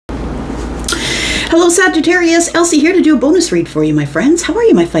Hello Sagittarius, Elsie here to do a bonus read for you, my friends. How are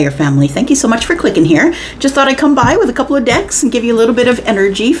you, my fire family? Thank you so much for clicking here. Just thought I'd come by with a couple of decks and give you a little bit of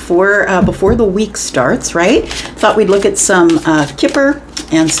energy for before the week starts, right? Thought we'd look at some Kipper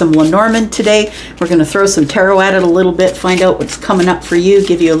and some Lenormand today. We're going to throw some tarot at it a little bit, find out what's coming up for you,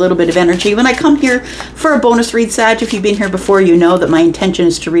 give you a little bit of energy. When I come here for a bonus read, Sag, if you've been here before, you know that my intention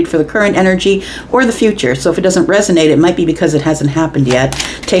is to read for the current energy or the future. So if it doesn't resonate, it might be because it hasn't happened yet.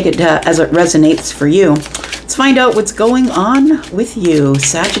 Take it as it resonates for you. Let's find out what's going on with you.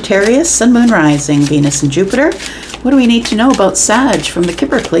 Sagittarius, Sun, Moon, Rising, Venus, and Jupiter. What do we need to know about Sag from the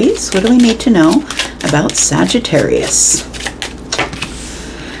Kipper, please? What do we need to know about Sagittarius?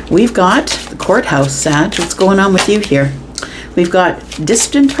 We've got the courthouse, Sag. What's going on with you here? We've got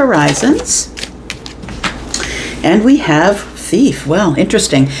distant horizons. And we have thief. Well,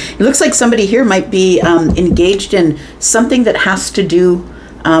 interesting. It looks like somebody here might be engaged in something that has to do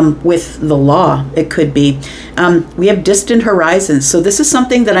with the law. It could be. We have distant horizons. So this is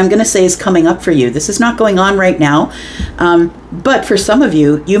something that I'm going to say is coming up for you. This is not going on right now. But for some of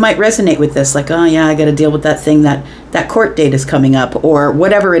you, you might resonate with this. Like, oh yeah, I got to deal with that thing, that court date is coming up, or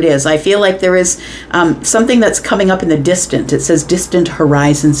whatever it is. I feel like there is something that's coming up in the distant. It says distant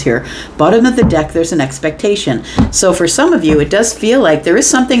horizons here. Bottom of the deck, there's an expectation. So for some of you, it does feel like there is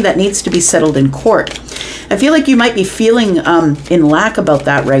something that needs to be settled in court. I feel like you might be feeling in lack about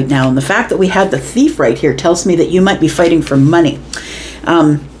that right now. And the fact that we had the thief right here tells me that you might be fighting for money.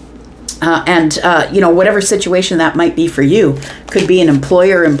 You know, whatever situation that might be for you. Could be an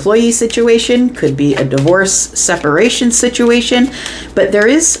employer-employee situation, could be a divorce-separation situation, but there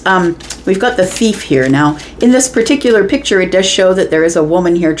is, we've got the thief here. Now, in this particular picture, it does show that there is a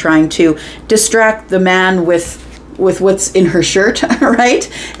woman here trying to distract the man with what's in her shirt, right?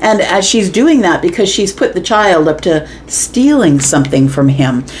 And as she's doing that because she's put the child up to stealing something from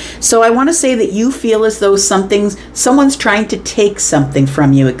him. So I want to say that you feel as though someone's trying to take something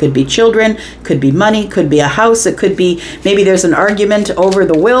from you. It could be children, could be money, could be a house, it could be maybe there's an argument over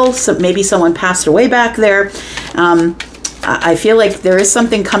the will, so maybe someone passed away back there. I feel like there is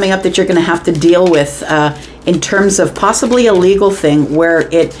something coming up that you're going to have to deal with in terms of possibly a legal thing where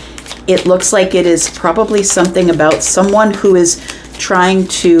it looks like it is probably something about someone who is trying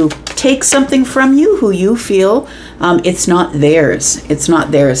to take something from you who you feel it's not theirs. It's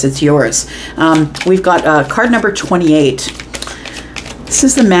not theirs, it's yours. We've got card number 28. This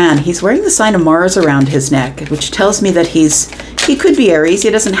is the man. He's wearing the sign of Mars around his neck, which tells me that he could be Aries. He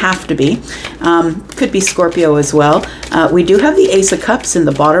doesn't have to be. Could be Scorpio as well. We do have the Ace of Cups in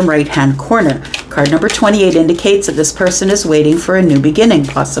the bottom right-hand corner. Card number 28 indicates that this person is waiting for a new beginning,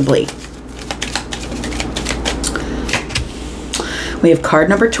 possibly. We have card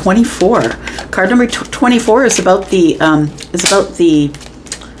number 24. Card number 24 is about the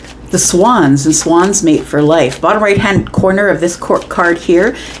swans, and swans mate for life. Bottom right-hand corner of this card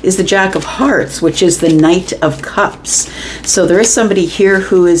here is the Jack of Hearts, which is the Knight of Cups. So there is somebody here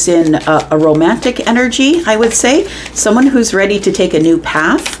who is in a romantic energy, I would say. Someone who's ready to take a new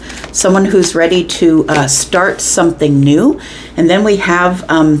path. Someone who's ready to start something new. And then we have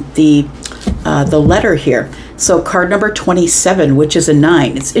the letter here. So card number 27, which is a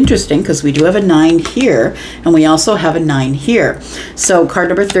 9. It's interesting because we do have a 9 here, and we also have a 9 here. So card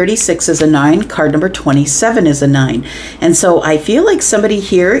number 36 is a 9. Card number 27 is a 9. And so I feel like somebody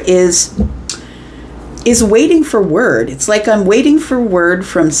here is waiting for word. It's like I'm waiting for word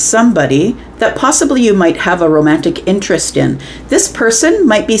from somebody that possibly you might have a romantic interest in. This person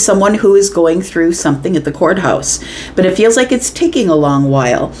might be someone who is going through something at the courthouse, but it feels like it's taking a long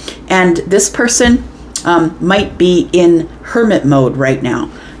while. And this person might be in hermit mode right now.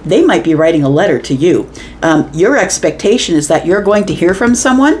 They might be writing a letter to you. Your expectation is that you're going to hear from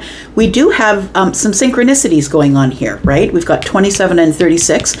someone. We do have some synchronicities going on here, right? We've got 27 and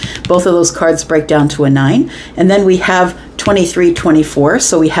 36. Both of those cards break down to a 9. And then we have 23, 24.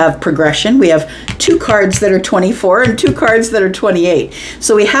 So we have progression. We have 2 cards that are 24 and 2 cards that are 28.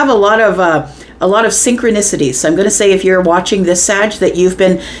 So we have a lot of synchronicities. So I'm going to say if you're watching this, Sag, that you've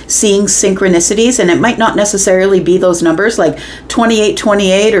been seeing synchronicities, and it might not necessarily be those numbers like 28,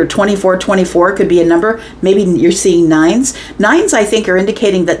 28 or 24, 24 could be a number. Maybe you're seeing 9s. 9s, I think, are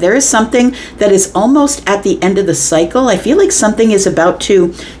indicating that there is something that is almost at the end of the cycle. I feel like something is about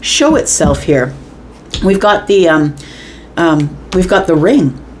to show itself here. We've got the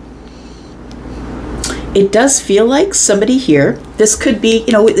ring. It does feel like somebody here, this could be,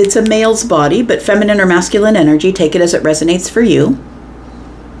 you know, it's a male's body, but feminine or masculine energy, take it as it resonates for you.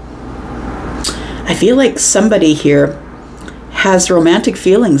 I feel like somebody here has romantic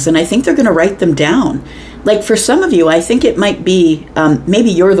feelings, and I think they're going to write them down. Like for some of you, I think it might be, maybe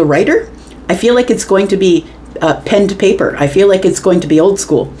you're the writer, I feel like it's going to be pen to paper. I feel like it's going to be old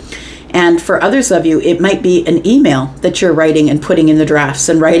school. And for others of you, it might be an email that you're writing and putting in the drafts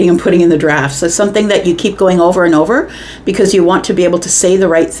and writing and putting in the drafts. So something that you keep going over and over because you want to be able to say the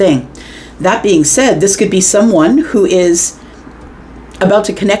right thing. That being said, this could be someone who is about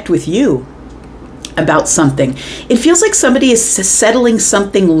to connect with you about something. It feels like somebody is settling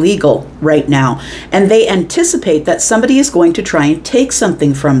something legal right now, and they anticipate that somebody is going to try and take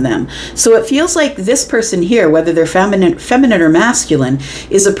something from them. So it feels like this person here, whether they're feminine or masculine,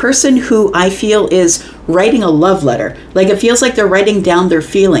 is a person who I feel is writing a love letter. Like it feels like they're writing down their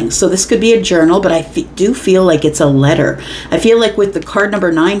feelings. So this could be a journal, but I do feel like it's a letter. I feel like with the card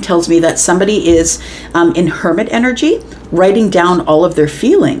number 9 tells me that somebody is in hermit energy, writing down all of their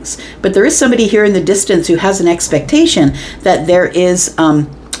feelings. But there is somebody here in the distance who has an expectation that there is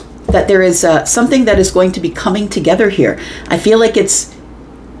something that is going to be coming together here. I feel like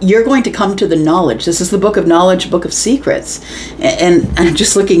you're going to come to the knowledge. This is the book of knowledge, book of secrets. And I'm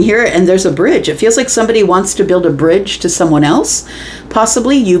just looking here, and there's a bridge. It feels like somebody wants to build a bridge to someone else.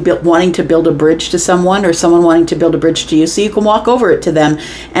 Possibly you wanting to build a bridge to someone, or someone wanting to build a bridge to you, so you can walk over it to them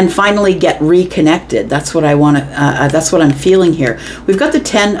and finally get reconnected. That's what I want to. That's what I'm feeling here. We've got the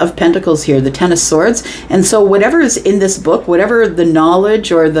 10 of Pentacles here, the 10 of Swords, and so whatever is in this book, whatever the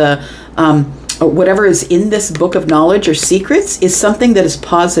knowledge or the whatever is in this book of knowledge or secrets is something that is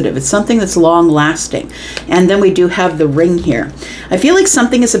positive. It's something that's long lasting. And then we do have the ring here. I feel like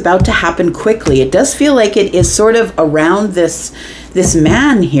something is about to happen quickly. It does feel like it is sort of around this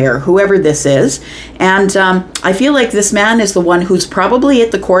man here, whoever this is. And I feel like this man is the one who's probably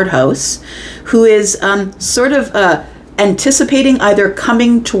at the courthouse, who is sort of anticipating either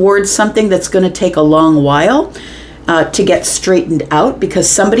coming towards something that's going to take a long while, to get straightened out, because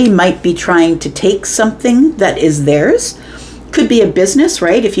somebody might be trying to take something that is theirs. Could be a business,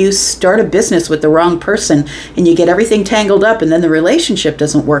 right? If you start a business with the wrong person and you get everything tangled up and then the relationship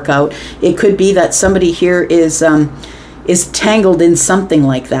doesn't work out, it could be that somebody here is tangled in something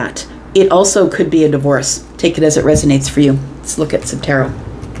like that. It also could be a divorce. Take it as it resonates for you. Let's look at some tarot.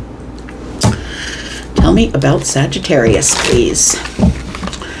 Tell me about Sagittarius, please.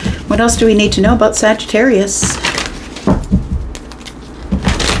 What else do we need to know about Sagittarius?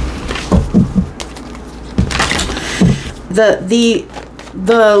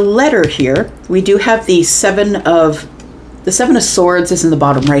 The letter here, we do have the seven of Swords is in the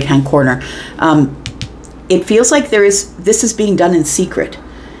bottom right hand corner. It feels like this is being done in secret.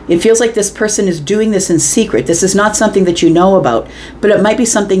 It feels like this person is doing this in secret. This is not something that you know about, but it might be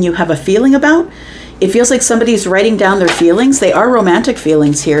something you have a feeling about. It feels like somebody's writing down their feelings. They are romantic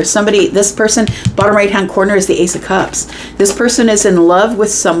feelings here. This person, bottom right-hand corner, is the Ace of Cups. This person is in love with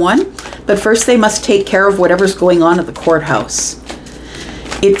someone, but first they must take care of whatever's going on at the courthouse.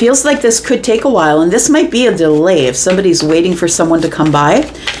 It feels like this could take a while, and this might be a delay if somebody's waiting for someone to come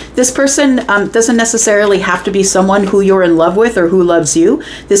by. This person doesn't necessarily have to be someone who you're in love with or who loves you.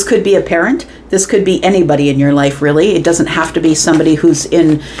 This could be a parent. This could be anybody in your life, really. It doesn't have to be somebody who's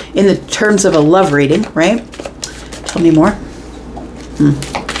in the terms of a love reading, right? Tell me more.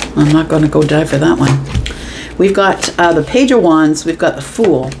 I'm not going to go dive for that one. We've got the Page of Wands. We've got the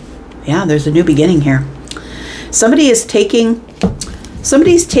Fool. Yeah, there's a new beginning here. Somebody's taking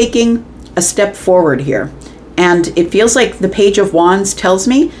a step forward here. And it feels like the Page of Wands tells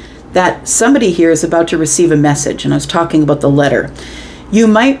me that somebody here is about to receive a message. And I was talking about the letter. You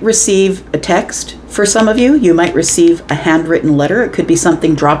might receive a text for some of you. You might receive a handwritten letter. It could be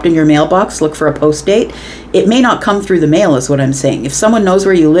something dropped in your mailbox. Look for a post date. It may not come through the mail is what I'm saying. If someone knows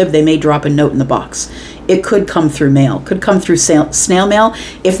where you live, they may drop a note in the box. It could come through mail. Could come through snail mail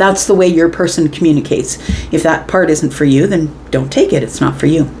if that's the way your person communicates. If that part isn't for you, then don't take it. It's not for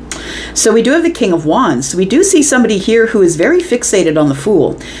you. So we do have the King of Wands. We do see somebody here who is very fixated on the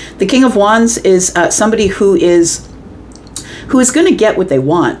Fool. The King of Wands is somebody who is going to get what they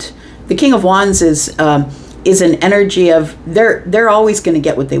want. The King of Wands is an energy of they're always going to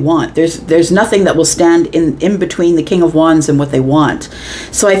get what they want. There's nothing that will stand in between the King of Wands and what they want.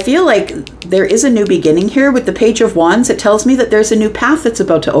 So I feel like there is a new beginning here with the Page of Wands. It tells me that there's a new path that's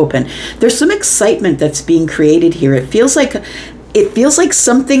about to open. There's some excitement that's being created here. It feels like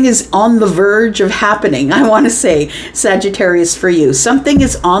something is on the verge of happening. I want to say, Sagittarius, for you, something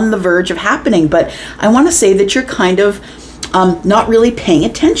is on the verge of happening, but I want to say that you're kind of not really paying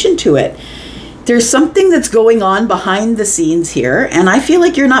attention to it. There's something that's going on behind the scenes here, and I feel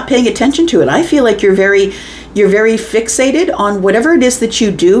like you're not paying attention to it. I feel like you're very fixated on whatever it is that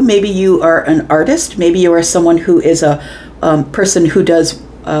you do. Maybe you are an artist. Maybe you are someone who is a person who does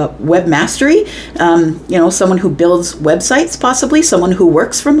web mastery, you know, someone who builds websites, possibly someone who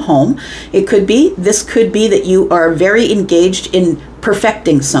works from home. This could be that you are very engaged in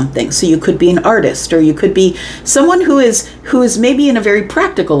perfecting something. So you could be an artist, or you could be someone who is maybe in a very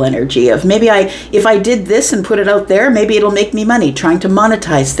practical energy of maybe if I did this and put it out there, maybe it'll make me money, trying to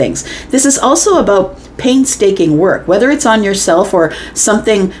monetize things. This is also about painstaking work, whether it's on yourself or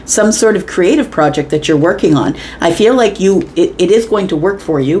some sort of creative project that you're working on. I feel like it is going to work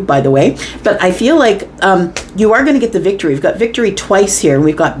for you, by the way, but I feel like you are going to get the victory. We've got victory twice here, and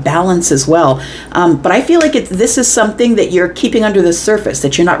we've got balance as well. But I feel like this is something that you're keeping under the surface,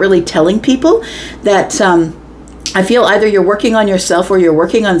 that you're not really telling people, that I feel either you're working on yourself or you're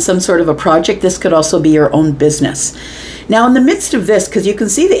working on some sort of a project. This could also be your own business. Now, in the midst of this, because you can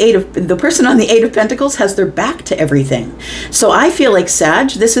see the person on the Eight of Pentacles has their back to everything. So I feel like,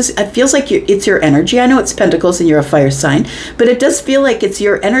 Sag, it feels like it's your energy. I know it's Pentacles and you're a fire sign, but it does feel like it's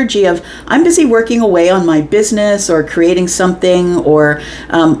your energy of, I'm busy working away on my business or creating something or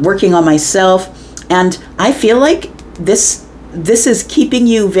working on myself. And I feel like this is keeping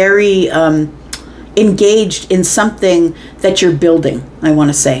you very engaged in something that you're building, I want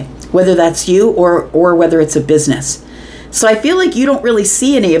to say, whether that's you or whether it's a business. So I feel like you don't really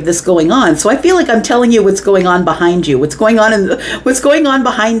see any of this going on. So I feel like I'm telling you what's going on behind you. What's going on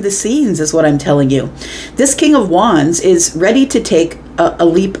behind the scenes is what I'm telling you. This King of Wands is ready to take a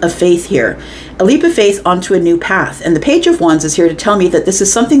leap of faith here. A leap of faith onto a new path. And the Page of Wands is here to tell me that this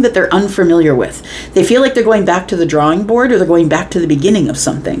is something that they're unfamiliar with. They feel like they're going back to the drawing board, or they're going back to the beginning of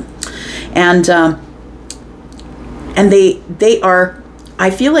something. And they are, I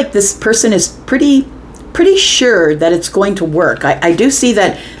feel like this person is pretty sure that it's going to work. I do see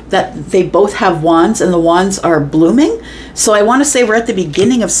that they both have wands, and the wands are blooming. So I want to say we're at the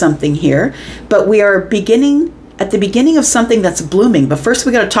beginning of something here, but we are at the beginning of something that's blooming. But first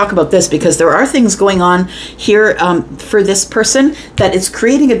we got to talk about this, because there are things going on here for this person that is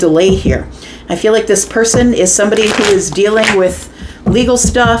creating a delay here. I feel like this person is somebody who is dealing with legal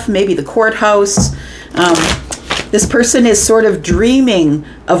stuff, maybe the courthouse. This person is sort of dreaming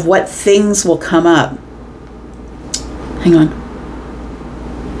of what things will come up. Hang on.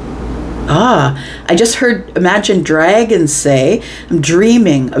 I just heard Imagine Dragons say, I'm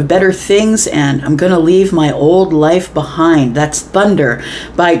dreaming of better things and I'm going to leave my old life behind. That's Thunder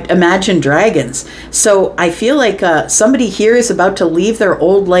by Imagine Dragons. So I feel like somebody here is about to leave their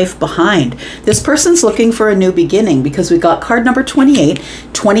old life behind. This person's looking for a new beginning, because we got card number 28.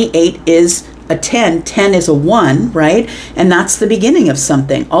 28 is a 10, 10 is a 1, right? And that's the beginning of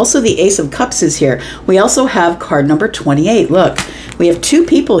something. Also, the Ace of Cups is here. We also have card number 28. Look, we have two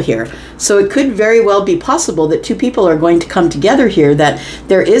people here. So it could very well be possible that two people are going to come together here, that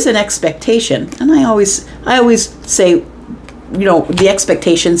there is an expectation. And I always say, you know, the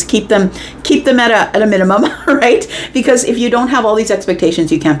expectations, keep them at a minimum, right? Because if you don't have all these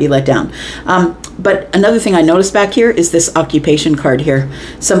expectations, you can't be let down. But another thing I noticed back here is this occupation card here.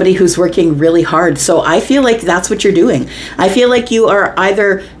 Somebody who's working really hard. So I feel like that's what you're doing. I feel like you are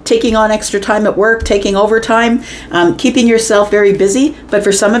either taking on extra time at work, taking overtime, keeping yourself very busy. But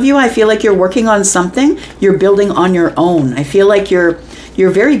for some of you, I feel like you're working on something. You're building on your own. I feel like you're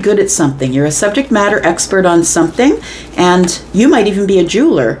very good at something. You're a subject matter expert on something, and you might even be a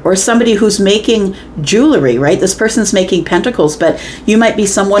jeweler or somebody who's making jewelry, right? This person's making pentacles, but you might be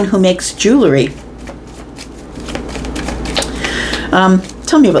someone who makes jewelry.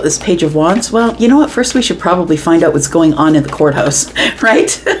 Tell me about this Page of Wands. Well, you know what? First, we should probably find out what's going on in the courthouse,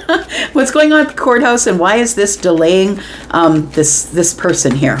 right? What's going on at the courthouse, and why is this delaying this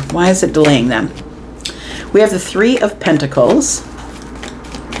person here? Why is it delaying them? We have the Three of Pentacles.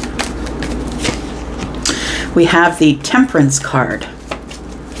 We have the Temperance card.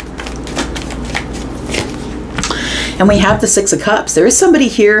 And we have the Six of Cups. There is somebody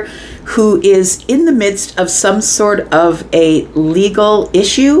here who is in the midst of some sort of a legal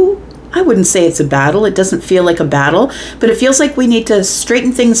issue. I wouldn't say it's a battle. It doesn't feel like a battle, but it feels like we need to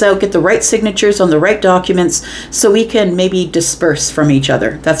straighten things out, get the right signatures on the right documents so we can maybe disperse from each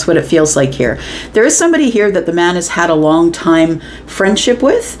other. That's what it feels like here. There is somebody here that the man has had a long time friendship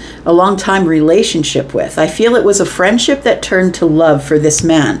with, a long time relationship with. I feel it was a friendship that turned to love for this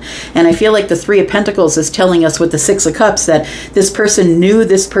man. And I feel like the Three of Pentacles is telling us with the Six of Cups that this person knew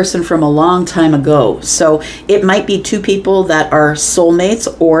this person from a long time ago. So it might be two people that are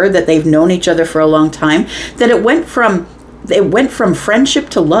soulmates, or that they've known each other for a long time, that it went from friendship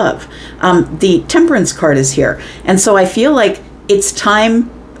to love. The Temperance card is here. And so I feel like it's time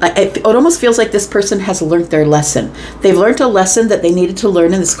it almost feels like this person has learned their lesson. They've learned a lesson that they needed to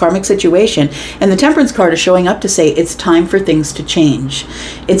learn in this karmic situation. And the Temperance card is showing up to say it's time for things to change.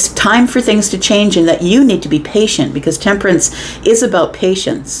 It's time for things to change, and that you need to be patient, because Temperance is about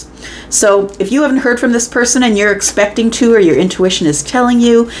patience. So if you haven't heard from this person and you're expecting to, or your intuition is telling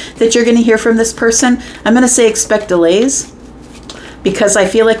you that you're going to hear from this person, I'm going to say expect delays, because I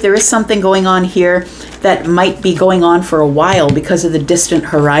feel like there is something going on here that might be going on for a while because of the distant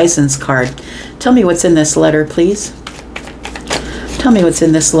horizons card. Tell me what's in this letter, please. Tell me what's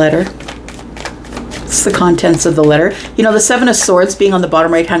in this letter. It's the contents of the letter. You know, the Seven of Swords being on the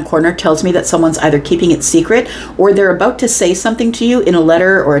bottom right-hand corner tells me that someone's either keeping it secret, or they're about to say something to you in a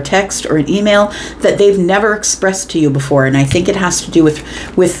letter or a text or an email that they've never expressed to you before. And I think it has to do with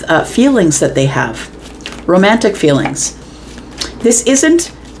feelings that they have, romantic feelings. This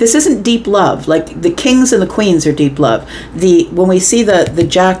isn't deep love. Like the kings and the queens are deep love. When we see the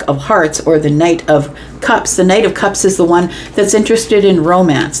Jack of Hearts or the Knight of Cups, the Knight of Cups is the one that's interested in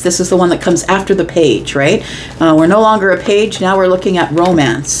romance. This is the one that comes after the page, right? We're no longer a page. Now we're looking at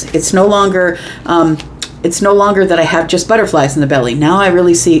romance. It's no longer that I have just butterflies in the belly. Now I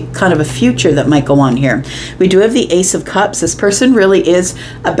really see kind of a future that might go on here. We do have the Ace of Cups. This person really is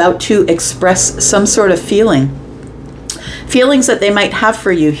about to express some sort of feelings that they might have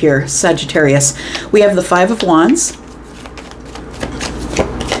for you here, Sagittarius. We have the Five of Wands.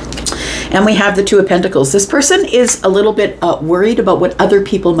 And we have the Two of Pentacles. This person is a little bit worried about what other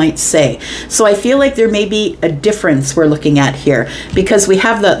people might say. So I feel like there may be a difference we're looking at here, because we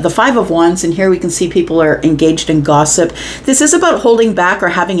have the Five of Wands, and here we can see people are engaged in gossip. This is about holding back or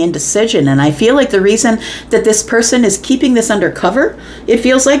having indecision. And I feel like the reason that this person is keeping this undercover, it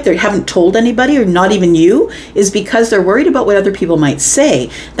feels like they haven't told anybody, or not even you, is because they're worried about what other people might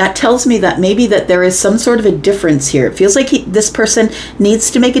say. That tells me that maybe that there is some sort of a difference here. It feels like this person needs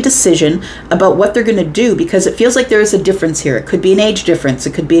to make a decision about what they're going to do, because it feels like there is a difference here. It could be an age difference.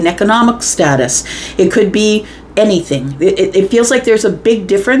 It could be an economic status. It could be anything. It feels like there's a big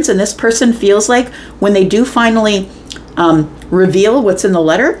difference, and this person feels like when they do finally reveal what's in the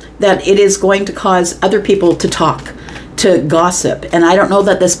letter, that it is going to cause other people to talk, to gossip. And I don't know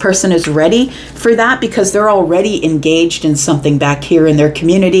that this person is ready for that, because they're already engaged in something back here in their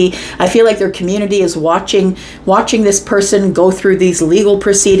community. I feel like their community is watching this person go through these legal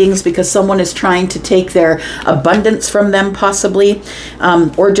proceedings because someone is trying to take their abundance from them, possibly,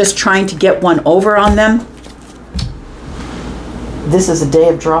 or just trying to get one over on them. This is a day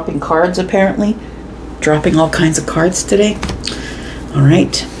of dropping cards, apparently. Dropping all kinds of cards today. All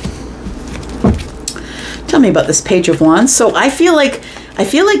right. Tell me about this Page of Wands. So I feel like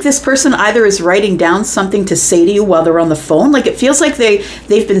this person either is writing down something to say to you while they're on the phone. Like it feels like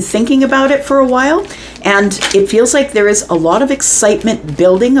they've been thinking about it for a while, and it feels like there is a lot of excitement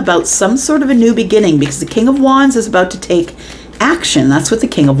building about some sort of a new beginning, because the King of Wands is about to take action. That's what the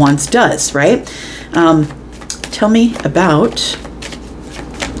King of Wands does, right? Tell me about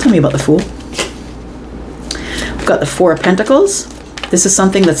the Fool. We've got the Four of Pentacles. This is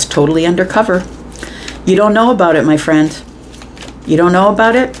something that's totally undercover. You don't know about it, my friend. You don't know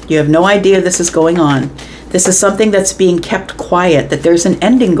about it. You have no idea this is going on. This is something that's being kept quiet, that there's an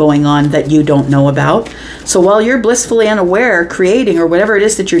ending going on that you don't know about. So while you're blissfully unaware, creating, or whatever it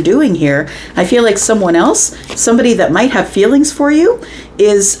is that you're doing here, I feel like someone else, somebody that might have feelings for you,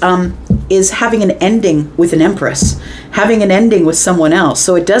 is having an ending with an Empress, having an ending with someone else.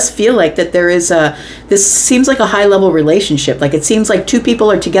 So it does feel like that there is this seems like a high-level relationship. Like it seems like two people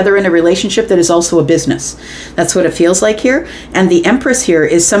are together in a relationship that is also a business. That's what it feels like here. And the Empress here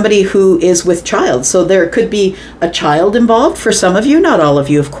is somebody who is with child. So there could be a child involved for some of you, not all of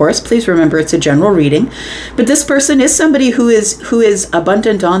you, of course. Please remember it's a general reading. But this person is somebody who is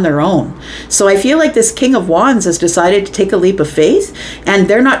abundant on their own. So I feel like this King of Wands has decided to take a leap of faith, and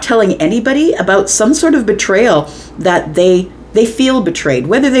they're not telling anybody about some sort of betrayal that they feel betrayed.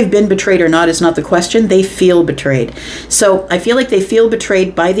 Whether they've been betrayed or not is not the question. They feel betrayed. So I feel like they feel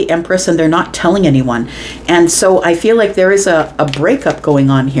betrayed by the Empress, and they're not telling anyone. And so I feel like there is a breakup going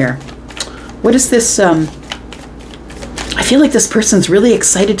on here. What is this? I feel like this person's really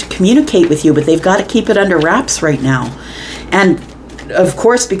excited to communicate with you, but they've got to keep it under wraps right now. And of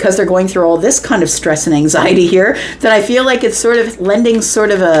course, because they're going through all this kind of stress and anxiety here, that I feel like it's sort of lending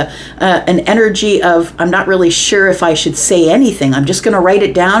sort of an energy of, I'm not really sure if I should say anything. I'm just going to write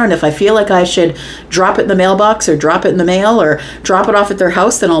it down, and if I feel like I should drop it in the mailbox or drop it in the mail or drop it off at their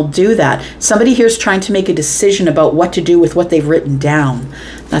house, then I'll do that. Somebody here is trying to make a decision about what to do with what they've written down.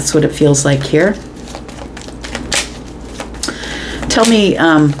 That's what it feels like here. Tell me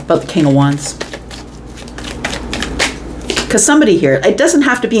about the King of Wands. Because somebody here, it doesn't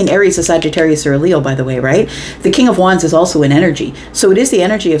have to be an Aries, a Sagittarius, or a Leo, by the way, right? The King of Wands is also an energy. So it is the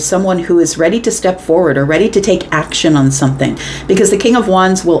energy of someone who is ready to step forward or ready to take action on something. Because the King of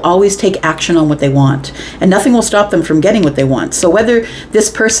Wands will always take action on what they want. And nothing will stop them from getting what they want. So whether this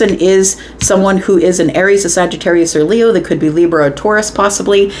person is someone who is an Aries, a Sagittarius, or Leo, that could be Libra or Taurus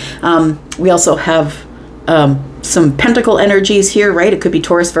possibly. We also have some pentacle energies here, right? It could be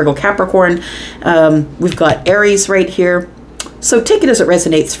Taurus, Virgo, Capricorn. We've got Aries right here. So take it as it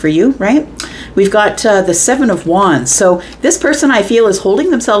resonates for you, right? We've got the Seven of Wands. So this person, I feel, is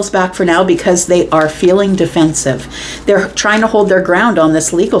holding themselves back for now because they are feeling defensive. They're trying to hold their ground on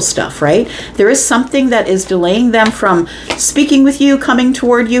this legal stuff, right? There is something that is delaying them from speaking with you, coming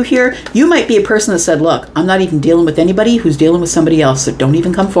toward you here. You might be a person that said, look, I'm not even dealing with anybody who's dealing with somebody else, so don't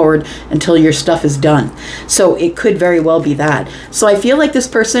even come forward until your stuff is done. So it could very well be that. So I feel like this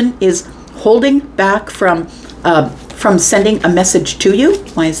person is holding back from sending a message to you.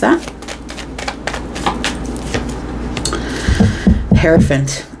 Why is that?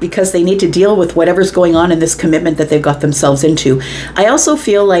 Hierophant, because they need to deal with whatever's going on in this commitment that they've got themselves into. I also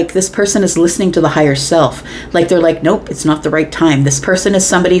feel like this person is listening to the higher self. Like they're like, nope, it's not the right time. This person is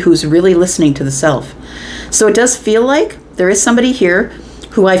somebody who's really listening to the self. So it does feel like there is somebody here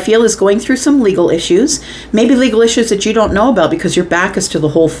who I feel is going through some legal issues, maybe legal issues that you don't know about because your back is to the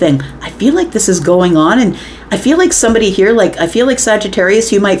whole thing. I feel like this is going on, and I feel like somebody here, like I feel like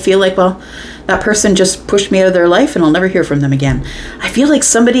Sagittarius, you might feel like, well, that person just pushed me out of their life and I'll never hear from them again. I feel like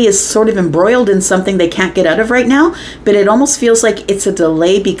somebody is sort of embroiled in something they can't get out of right now, but it almost feels like it's a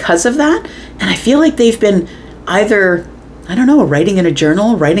delay because of that. And I feel like they've been either, I don't know, writing in a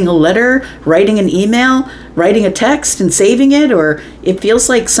journal, writing a letter, writing an email, writing a text and saving it, or it feels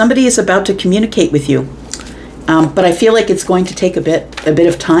like somebody is about to communicate with you. But I feel like it's going to take a bit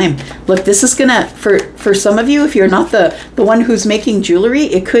of time. Look, this is gonna, for some of you, if you're not the one who's making jewelry,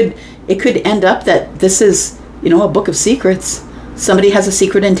 it could end up that this is, you know, a book of secrets. Somebody has a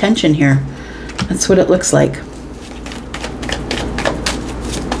secret intention here. That's what it looks like.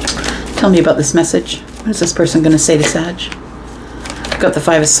 Tell me about this message. What is this person going to say to Sag? We've got the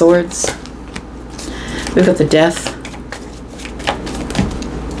Five of Swords. We've got the Death.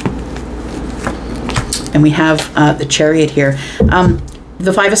 And we have the Chariot here.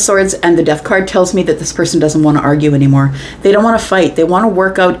 The Five of Swords and the Death card tells me that this person doesn't want to argue anymore. They don't want to fight. They want to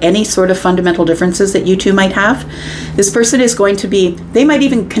work out any sort of fundamental differences that you two might have. This person is going to be, they might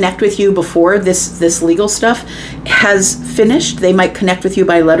even connect with you before this legal stuff has finished. They might connect with you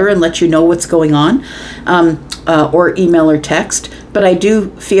by letter and let you know what's going on, or email or text. But I do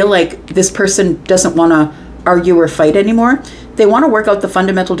feel like this person doesn't want to argue or fight anymore. They want to work out the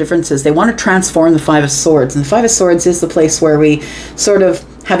fundamental differences. They want to transform the Five of Swords. And the Five of Swords is the place where we sort of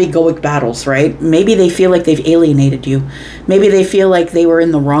have egoic battles, right? Maybe they feel like they've alienated you. Maybe they feel like they were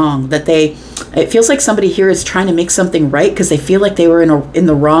in the wrong, that it feels like somebody here is trying to make something right because they feel like they were in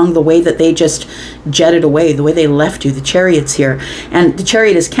the wrong, the way that they just jetted away, the way they left you. The Chariot's here. And the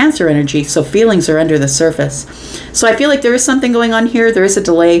Chariot is Cancer energy, so feelings are under the surface. So I feel like there is something going on here. There is a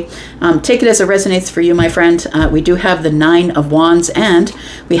delay. Take it as it resonates for you, my friend. We do have the Nine of Wands and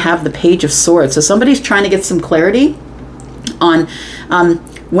we have the Page of Swords. So somebody's trying to get some clarity on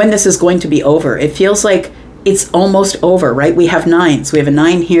when this is going to be over. It feels like it's almost over, right? We have nines. We have a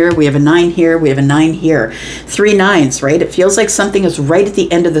 9 here. We have a 9 here. We have a 9 here. 3 9s, right? It feels like something is right at the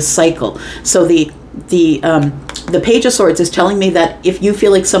end of the cycle. So the Page of Swords is telling me that if you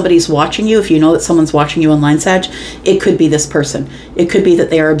feel like somebody's watching you, if you know that someone's watching you online, Sag, it could be this person. It could be that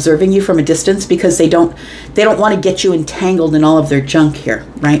they are observing you from a distance because they don't want to get you entangled in all of their junk here,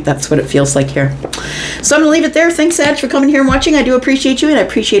 right? That's what it feels like here. So I'm going to leave it there. Thanks, Sag, for coming here and watching. I do appreciate you, and I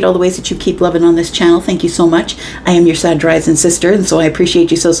appreciate all the ways that you keep loving on this channel. Thank you so much. I am your Sag Rising sister, and so I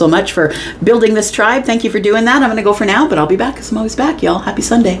appreciate you so much for building this tribe. Thank you for doing that. I'm going to go for now, but I'll be back because I'm always back, y'all. Happy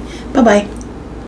Sunday. Bye-bye.